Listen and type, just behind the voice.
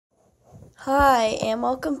Hi, and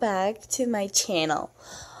welcome back to my channel.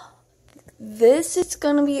 This is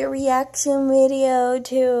going to be a reaction video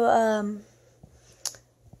to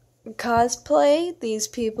cosplay. These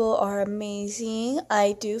people are amazing.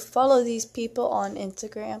 I do follow these people on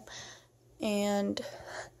Instagram, and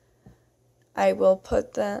I will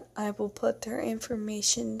put their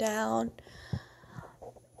information down,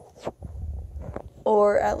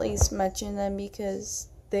 or at least mention them, because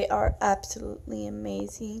they are absolutely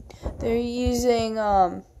amazing. They're using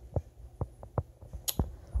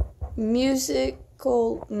Musically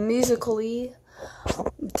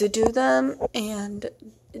to do them, and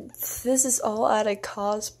this is all at a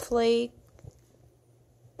cosplay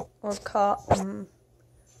or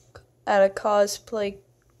at a cosplay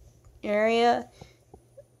area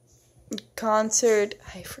concert.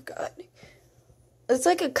 I forgot. It's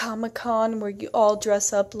like a Comic-Con where you all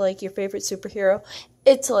dress up like your favorite superhero.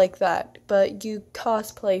 It's like that, but you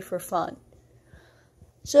cosplay for fun.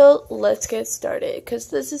 So let's get started, because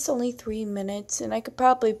this is only 3 minutes and I could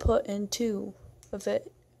probably put in 2 of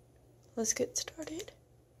it. Let's get started.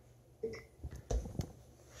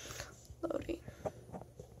 Loading.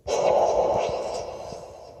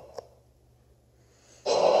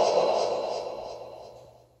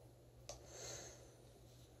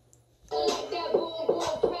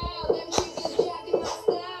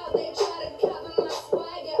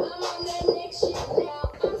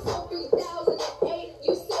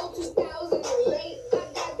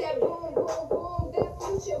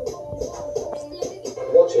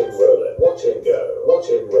 Watch him roll it, watch him go, watch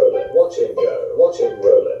him roll it, watch him go, watch him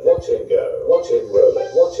roll it, watch him go, watch him roll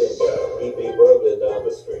it, watch him go. He be rolling down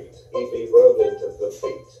the street, he be rolling to the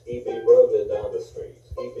beat, he be rolling down the street,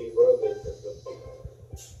 he be rolling to the beat.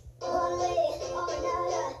 One way or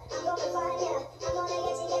another, I'm gonna find ya. I'm gonna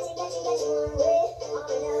get you one way or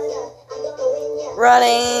another. I'm gonna win ya.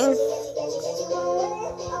 Running.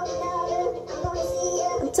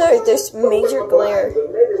 I'm sorry, there's major glare.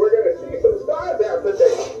 Maybe we're gonna see some stars out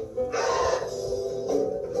today.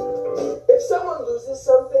 If someone loses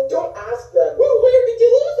something, don't ask them, well, where did you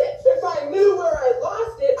lose it? If I knew where I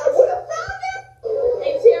lost it, I would have found it.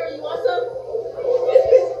 Hey, Terry, you want some? It's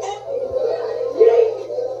been empty.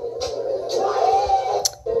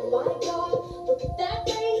 Oh my God, look at that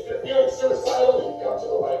face. If you're suicidal, you've come to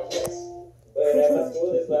the right place. But at my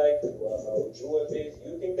school, it's like, well, you a bitch,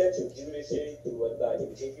 you think that you do this shit, you would like,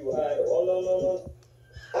 if you hide, oh, no.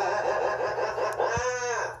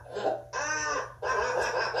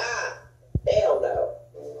 Hell no.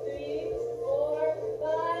 3, 4, 5.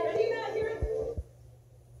 Are you not here?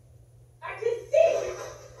 I can see.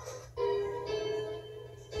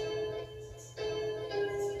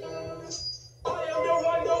 I am the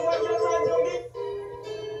one, you're trying to me.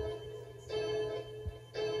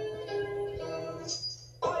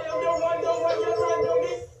 I am the one, you're trying to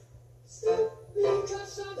me.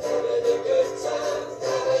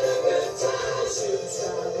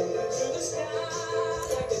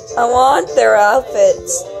 I want their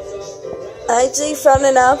outfits. I actually found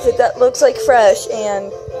an outfit that looks like fresh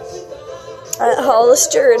and at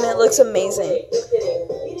Hollister, and it looks amazing. Just kidding.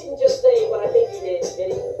 He didn't just say what I think he did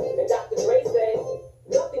he? And Dr. Dre said,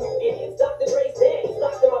 nothing, you idiots. Dr. Dre's dead. He's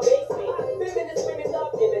locked in my basement. Women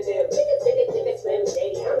love him and them. Chicken, Slim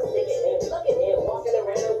Shady. I'm sick of him. Look at him walking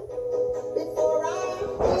around. Before I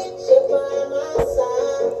get you by my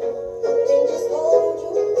side, and just hold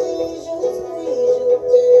you, please you,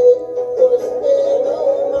 babe. What's been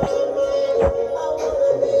on my mind? I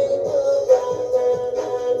wanna make a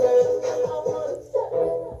I wanna stop.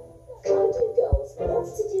 How do goes?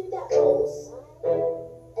 Wants to do that pose,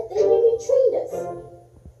 and then maybe train us.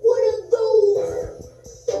 What are those?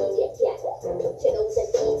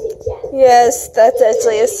 Yes, that's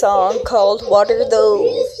actually a song called What Are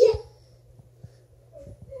Those?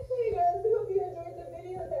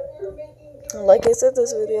 Like I said,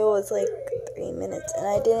 this video was like 3 minutes, and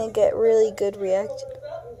I didn't get really good reaction.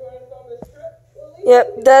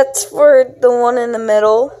 Yep, that's for the one in the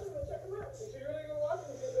middle.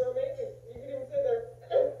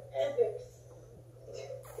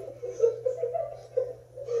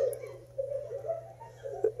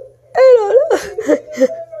 I don't know.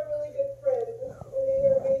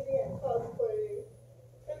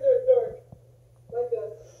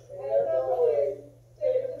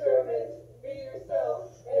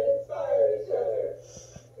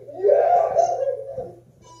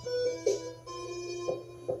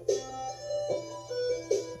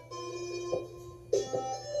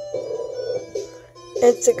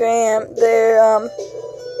 Instagram, they're Why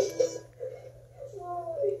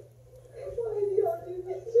do y'all do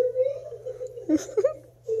this to me?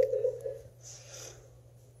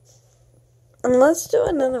 And let's do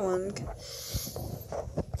another one.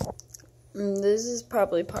 This is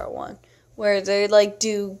probably part 1, where they like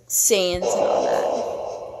do sayings and all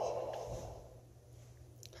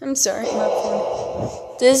that. I'm sorry, my phone.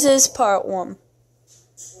 This is part 1.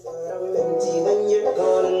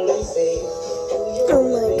 Oh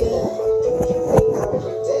my god.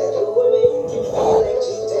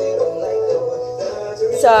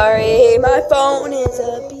 Sorry, my phone is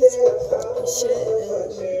a piece of shit.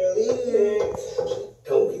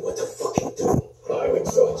 Tell me what to fucking do. I would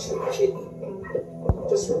thought you were kidding.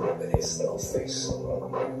 Just remember this, no face. The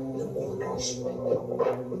more emotion,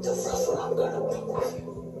 the rougher I'm gonna be with you.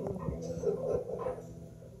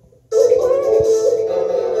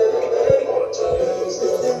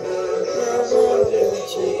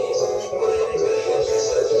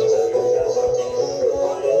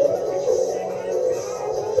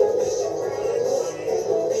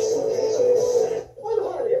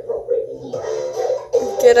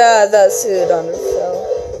 Get out of that suit on himself.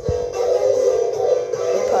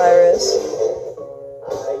 Papyrus.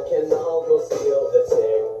 I can almost feel the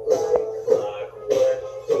tick like clockwork,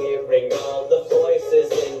 hearing all the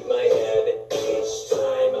voices in my head. Each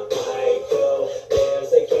time I go,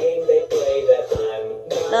 there's a game they play that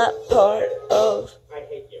I'm Not part of. I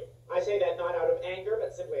hate you. I say that not out of anger,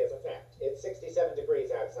 but simply as a fact. It's 67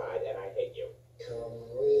 degrees outside, and I hate you. Come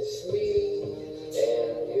with me,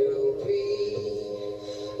 and you'll be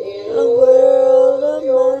in A world of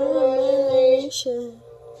imagination.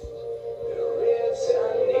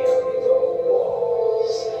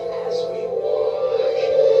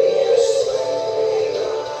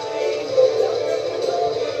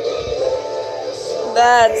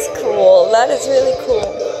 That's cool. That is really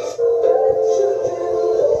cool.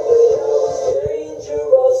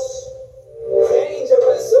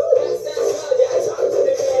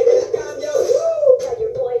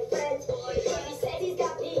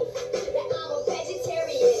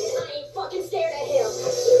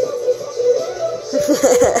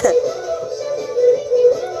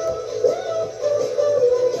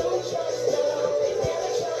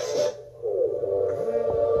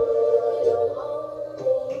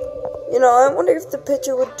 You know, I wonder if the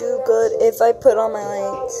picture would do good if I put on my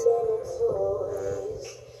lights.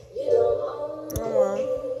 Oh,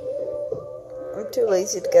 I'm too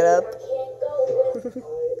lazy to get up.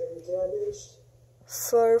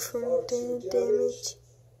 Far from damage.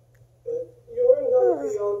 you're not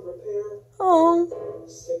beyond repair. Oh.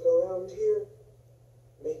 Stick around here,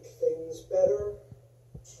 make things better,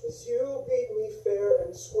 'cause you beat me fair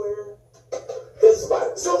and square. This is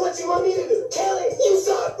fine. So what you want me to do? Tell it. You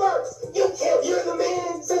saw it first. You killed. You're the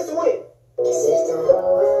man since the win. Cause if the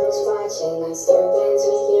whole world is watching, I start plans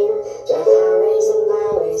with you. Drive highways and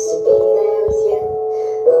byways to be there with you.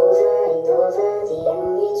 Over and over, the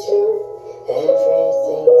only truth.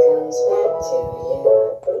 Everything comes back to you.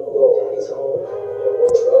 Daddy's home.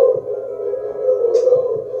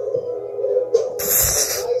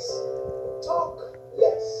 Nice. Talk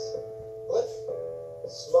less. But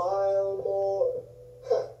smile more.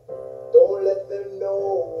 Don't let them know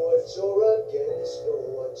what you're against or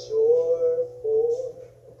what you're for.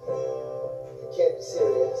 You can't be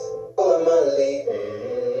serious. On my lead.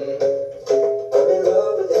 I'm in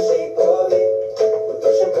love with the shape of it. We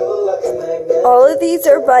push and pull like a magnet. All of these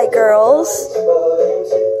are by girls. I'm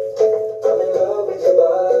in love with your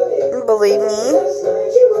body. Believe me. Last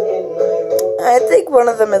night you were in my room. I think one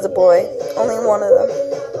of them is a boy. Only one of them.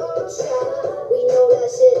 We know that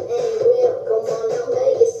shit ain't real. Come on now,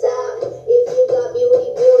 make it stop. If you got beauty,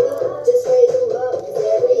 just raise them up. 'Cause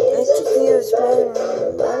every It's inch of you confused, is right.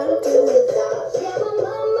 man. Bottom to the top. Yeah, my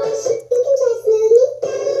mama said you can taste me.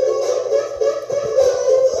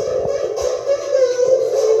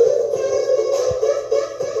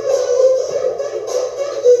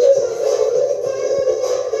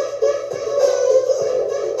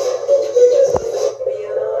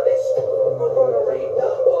 being honest. My brother ain't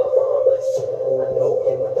nothing but harmless. I know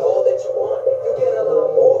you with all that you want. You get a lot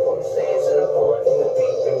more from the sands of the pond. The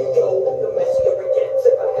deeper you go, the messier it gets.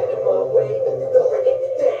 If I had it my way, you could bring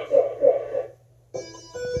it down.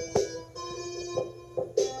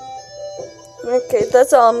 Okay,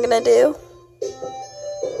 that's all I'm gonna do.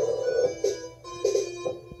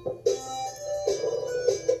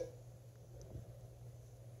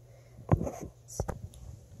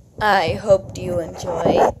 I hope you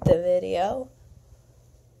enjoyed the video.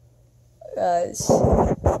 Guys,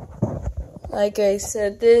 like I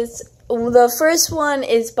said, the first one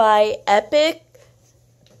is by Epic.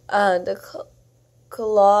 The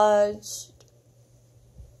collage.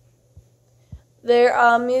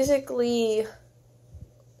 Their musically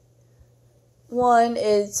one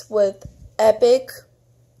is with Epic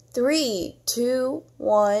 3, 2,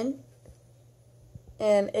 1.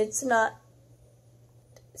 And it's not.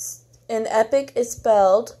 And Epic is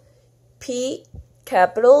spelled P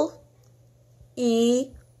capital E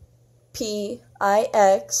P I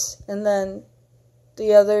X, and then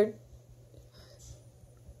the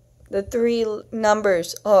 3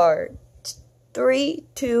 numbers are 3,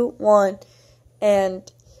 2, 1.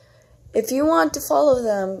 And if you want to follow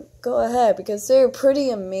them, go ahead, because they're pretty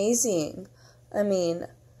amazing. I mean,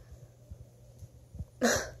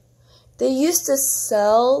 they used to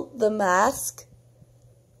sell the mask,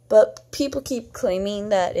 but people keep claiming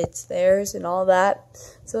that it's theirs and all that,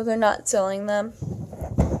 so they're not selling them.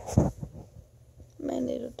 My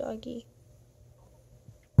little doggy.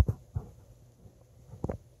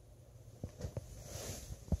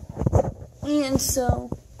 And so,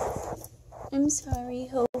 I'm sorry,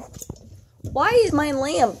 Hope. Why is my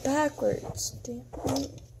lamp backwards? Damn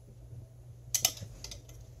it.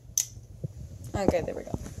 Okay, there we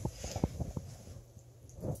go.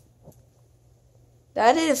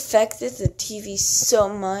 That it affected the TV so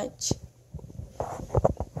much.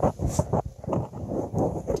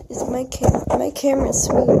 Is my camera's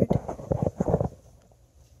weird.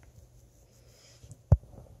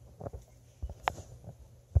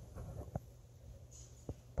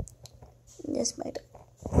 Yes, my dog.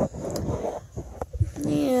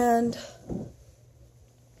 And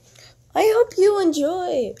I hope you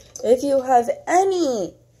enjoy. If you have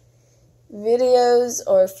any videos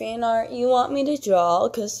or fan art you want me to draw,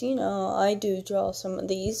 because I do draw some of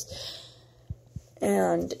these,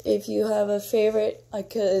 and if you have a favorite,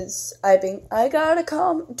 because I got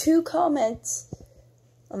 2 comments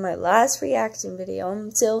on my last reaction video.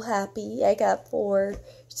 I'm so happy. I got 4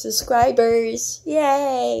 subscribers.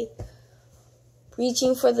 Yay!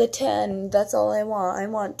 Reaching for the 10. That's all I want. I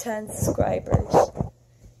want 10 subscribers.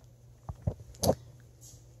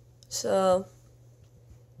 So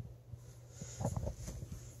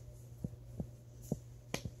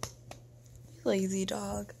lazy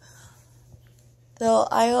dog. So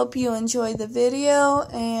I hope you enjoyed the video,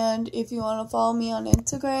 and if you want to follow me on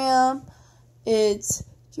Instagram, it's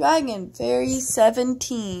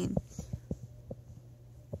DragonFairy17.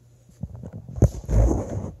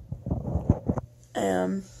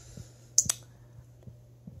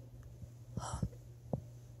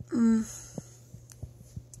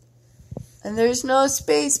 And there's no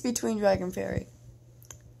space between Dragon Fairy.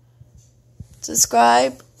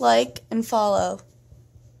 Subscribe, like, and follow.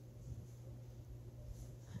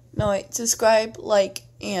 No, wait. Subscribe, like,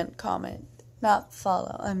 and comment. Not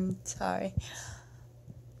follow. I'm sorry.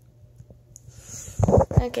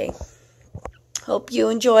 Okay. Hope you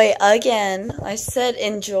enjoy again. I said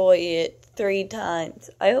enjoy it 3 times.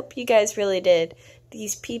 I hope you guys really did.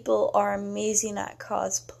 These people are amazing at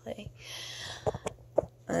cosplay.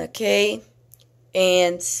 Okay.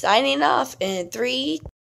 And signing off in 3,